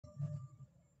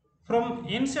From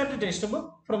Ncert textbook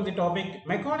from the topic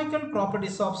mechanical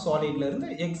properties of solid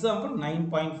example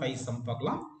 9.5 sum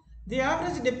பார்க்கலாம். The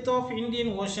average depth of Indian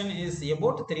Ocean is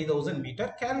about 3000 meter.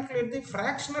 Calculate the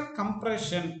fractional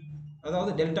compression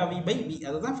அதாவது delta V by V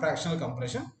அதுதான் fractional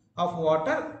compression of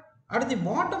water at the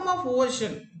bottom of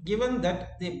ocean given that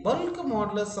the bulk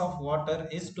modulus of water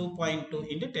is 2.2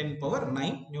 into 10 power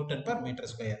 9 Newton per meter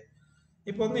square.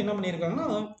 இப்போ வந்து என்ன பண்ணியிருக்காங்கன்னா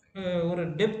ஒரு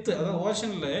depth அதாவது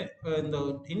ஓஷனில் இந்த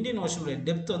Indian ஓஷனுடைய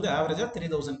depth வந்து ஆவரேஜாக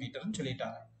 3000 மீட்டர்னு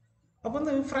சொல்லிட்டாங்க. அப்போ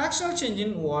வந்து ஃப்ராக்ஷனல் சேஞ்ச்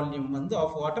இன் வால்யூம் வந்து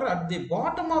of water at the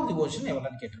bottom of the ocean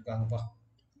எவ்வளோன்னு கேட்டிருக்காங்கப்பா.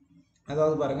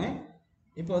 அதாவது பாருங்க,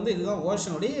 இப்போ வந்து இதுதான்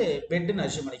ஓஷனுடைய பெட்டுன்னு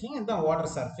அசியூம் பண்ணிக்கிங்க. இதுதான்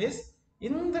வாட்டர் சர்ஃபேஸ்.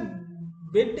 இந்த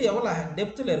பெட் எவ்வளோ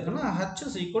டெப்த்தில் இருக்குன்னா ஹச்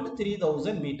இஸ் ஈக்குவல் டு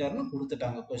 3000 மீட்டர்னு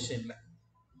கொடுத்துட்டாங்க கொஸ்டினில்.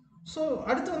 ஸோ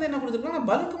அடுத்து வந்து என்ன கொடுத்துருக்காங்க,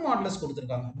 பல்க் மாடுலஸ்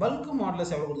கொடுத்துருக்காங்க. பல்க்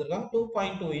மாடுலஸ் எவ்வளோ கொடுத்துருக்காங்க,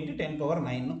 2.2 into 10 power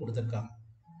 9 கொடுத்துருக்காங்க.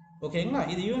 ஓகேங்களா,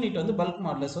 இது யூனிட் வந்து பல்க்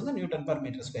மாடுலஸ் வந்து நியூட்டன் பர்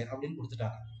மீட்டர் ஸ்கொயர் அப்படின்னு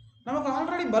கொடுத்துட்டாங்க. நமக்கு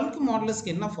ஆல்ரெடி பல்க்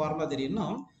மாடுலஸ்க்கு என்ன ஃபார்முலா தெரியும்னா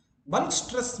bulk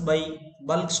stress by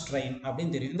bulk strain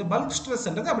அப்படின்னு தெரியும். இந்த பல்க்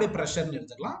ஸ்ட்ரெஸ்ன்றது அப்படியே ப்ரெஷர்னு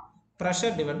எடுத்துக்கலாம்.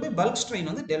 Pressure divide by bulk strain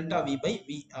வந்து டெல்டா வி பை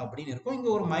வி அப்படின்னு இருக்கும்.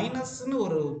 இங்கே ஒரு மைனஸ்னு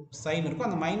ஒரு சைன் இருக்கும்.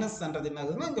 அந்த மைனஸ்ன்றது என்ன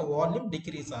ஆகுதுன்னா இங்கே வால்யூம்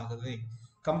டிக்ரீஸ் ஆகுது,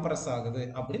 கம்ப்ரஸ் ஆகுது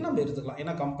அப்படின்னு நம்ம எடுத்துக்கலாம்.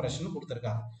 ஏன்னா கம்ப்ரெஷன்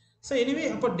கொடுத்துருக்காங்க. ஸோ எனிவே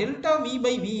அப்போ delta we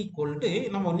by we equal to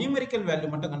நம்ம நியூமெரிக்கல் வேல்யூ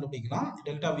மட்டும் கண்டுபிடிக்கலாம்.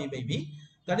 Delta we by V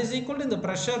that is equal to இந்த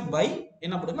ப்ரெஷர் பை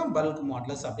என்ன போட்டுக்கலாம், பல்க்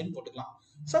மாடுலஸ் அப்படின்னு போட்டுக்கலாம்.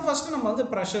 ஸோ ஃபர்ஸ்ட் நம்ம வந்து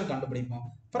ப்ரெஷர் கண்டுபிடிப்போம்.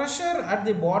 ப்ரெஷர் அட்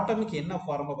தி பாட்டமுக்கு என்ன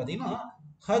ஃபார்முலா பார்த்தீங்கன்னா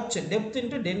H depth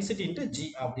into density into G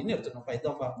அப்படின்னு எடுத்துக்கணும்.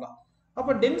 இதுதான் ஃபார்முலா.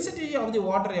 அப்போ டென்சிட்டி ஆஃப் தி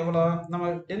வாட்டர் எவ்வளோ, நம்ம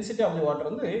டென்சிட்டி ஆஃப் தி வாட்டர்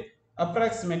வந்து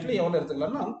அப்ராக்சிமேட்லி எவ்வளோ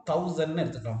எடுத்துக்கலாம்னா 1000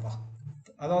 எடுத்துக்கலாம்ப்பா.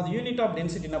 அதாவது யூனிட் ஆஃப்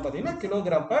டென்சிட்டி என்ன பார்த்தீங்கன்னா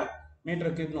கிலோகிராம் பர்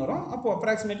மீட்டர் கியூப்னு வரும். அப்போ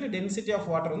அப்ராக்சிமேட்லி டென்சிட்டி ஆஃப்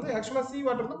வாட்டர் வந்து ஆக்சுவலாக சி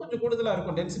வாட்டர் வந்து கொஞ்சம் கூடுதலாக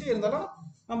இருக்கும். டென்சிட்டி இருந்தாலும்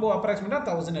நம்ம அப்ராக்சிமேட்டாக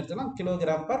 1000 எடுத்துக்கலாம்,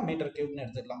 கிலோகிராம் பர் மீட்டர் கியூப்னு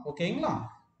எடுத்துக்கலாம். ஓகேங்களா,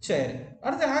 சரி.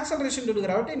 அடுத்து ஆக்சலரேஷன் டியூ டு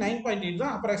கிராவிட்டி 9.8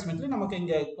 தான் அப்ராக்சிமேட்லி நமக்கு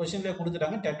இங்கே கொஸ்டின்லேயே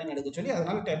கொடுத்துட்டாங்க 10 எடுக்க சொல்லி,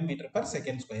 அதனால 10 மீட்டர் பர்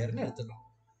செகண்ட் ஸ்கொயர்னு எடுத்துக்கலாம்.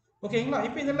 ஓகேங்களா,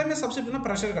 இப்போ இது எல்லாமே சப்ஸ்டிட் பண்ணா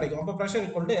ப்ரெஷர் கிடைக்கும். அப்போ ப்ரெஷர்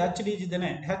ஈக்குவல் டு ஹெச் டிஜி தானே,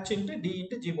 H into D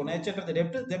into G போகணும். ஹெச்ன்றது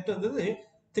டெப்த் வந்து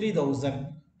 3000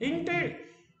 இன்ட்டு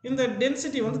இந்த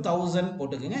டென்சிட்டி வந்து 1000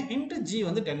 போட்டுக்குங்க, இன்ட்டு ஜி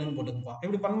வந்து 10ன்னு போட்டுக்குப்பா.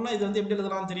 இப்படி பண்ணா இது வந்து எப்படி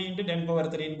எழுதலாம், 3 இன்ட்டு 10 பவர்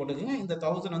 3ன்னு போட்டுக்குங்க. இந்த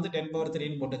 1000 வந்து 10 பவர்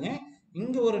 3ன்னு போட்டுங்க.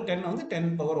 இங்க ஒரு 10 வந்து 10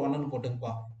 பவர் 1ன்னு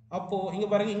போட்டுக்குப்பா. அப்போ இங்க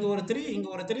பாருங்க, இங்க ஒரு 3, இங்க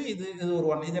ஒரு 3, இது ஒரு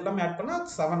 1, இது எல்லாமே ஆட் பண்ணா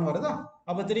 7 வருதா.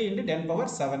 அப்போ 3 இன்ட்டு 10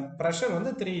 பவர் 7, ப்ரெஷர்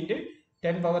வந்து 3 into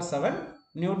 10 power 7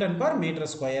 Newton per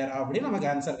metre square அப்படின்னு நமக்கு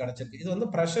ஆன்சர் கிடைச்சிருக்கு. இது வந்து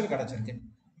ப்ரெஷர் கிடைச்சிருக்கு.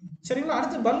 சரிங்களா,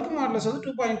 அடுத்து பல்க் மாடுலஸ் வந்து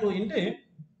 2.2 இன்ட்டு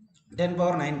 10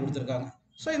 பவர் 9 கொடுத்துருக்காங்க.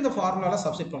 ஸோ இந்த ஃபார்முலால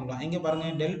சப்ஸ்டிட் பண்ணலாம். இங்கே பாருங்க,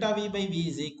 delta we by we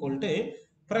is equal to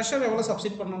pressure எவ்வளோ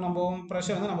சப்ஸ்டிட் பண்ணணும், நம்ம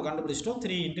ப்ரெஷர் வந்து நம்ம கண்டுபிடிச்சிட்டோம்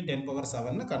 3 இன்ட்டு 10 பவர்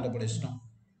 7 கண்டுபிடிச்சிட்டோம்.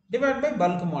 டிவைட் பை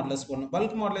பல்க் மாடுலஸ் பண்ணணும்.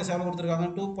 பல்க் மாடுலஸ் எவ்வளோ கொடுத்துருக்காங்க,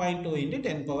 2.2 இன்ட்டு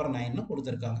 10 பவர் 9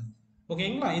 கொடுத்துருக்காங்க.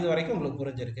 ஓகேங்களா, இது வரைக்கும் உங்களுக்கு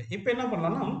புரிஞ்சிருக்கு. இப்போ என்ன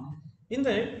பண்ணலாம்னா இந்த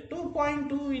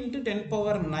 2.2 இன்ட்டு 10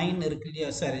 பவர் 9 இருக்கு இல்லையா,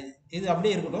 சரி இது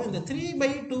அப்படியே இருக்கட்டும். இந்த 3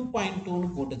 பை 2.2ன்னு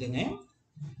போட்டுக்குங்க.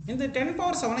 இந்த 10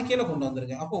 பவர் 7 கீழே கொண்டு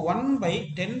வந்திருக்கு. அப்போ 1 பை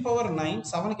 10 பவர் 9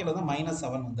 7 கீழே தான்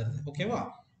 -7 வந்துடுது. ஓகேவா,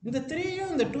 இந்த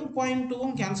 3யும் இந்த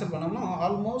 2.2ம் கேன்சல் பண்ணோம்னா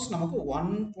ஆல்மோஸ்ட் நமக்கு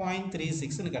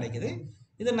 1.36ன்னு கிடைக்குது.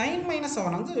 இது 9 -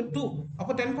 7 வந்து 2,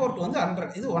 அப்போ 10 பவர் 2 வந்து 100,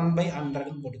 இது 1 பை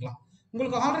 100ன்னு போட்டுக்கலாம்.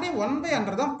 உங்களுக்கு ஆல்ரெடி 1 பை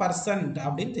 100 தான் பர்சன்ட்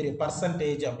அப்படின்னு தெரியும்,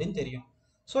 பர்சன்டேஜ் அப்படின்னு தெரியும்.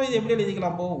 ஸோ இது எப்படி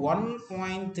எழுதிக்கலாம், அப்போ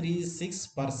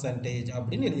 1.36%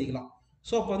 அப்படின்னு எழுதிக்கலாம்.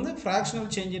 ஸோ அப்போ வந்து ஃப்ராக்ஷனல்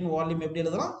சேஞ்ச் இன் வால்யூம் எப்படி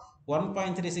எழுதலாம்,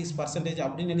 1.36%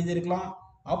 அப்படின்னு எழுதியிருக்கலாம்.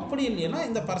 அப்படி இல்லைன்னா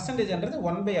இந்த பர்சன்டேஜ்ன்றது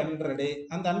 1 பை 100,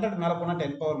 அந்த 100 மேலே போனால்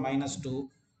 10 பவர் -2.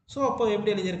 ஸோ அப்போ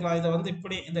எப்படி எழுதியிருக்கலாம், இதை வந்து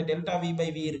இப்படி இந்த டெல்டா வி பை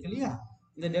வி இருக்கு இல்லையா,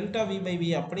 இந்த டெல்டா வி பை வி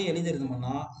அப்படியே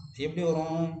எழுதிருந்தோம்னா எப்படி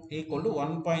வரும், ஈக்குவல் டு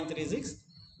 1.36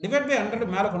 டிவைட் பை 100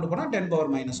 மேலே கொண்டு போனால் 10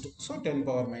 பவர் -2. So 10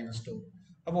 power -2.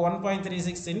 அப்போ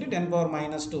 1.36 இன்ட்டு 10 பவர்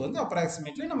 -2 வந்து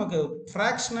அப்ராக்சிமேட்லி நமக்கு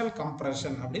ஃப்ராக்ஷனல்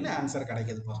கம்ப்ரெஷன் அப்படின்னு ஆன்சர்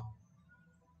கிடைக்குதுப்பா.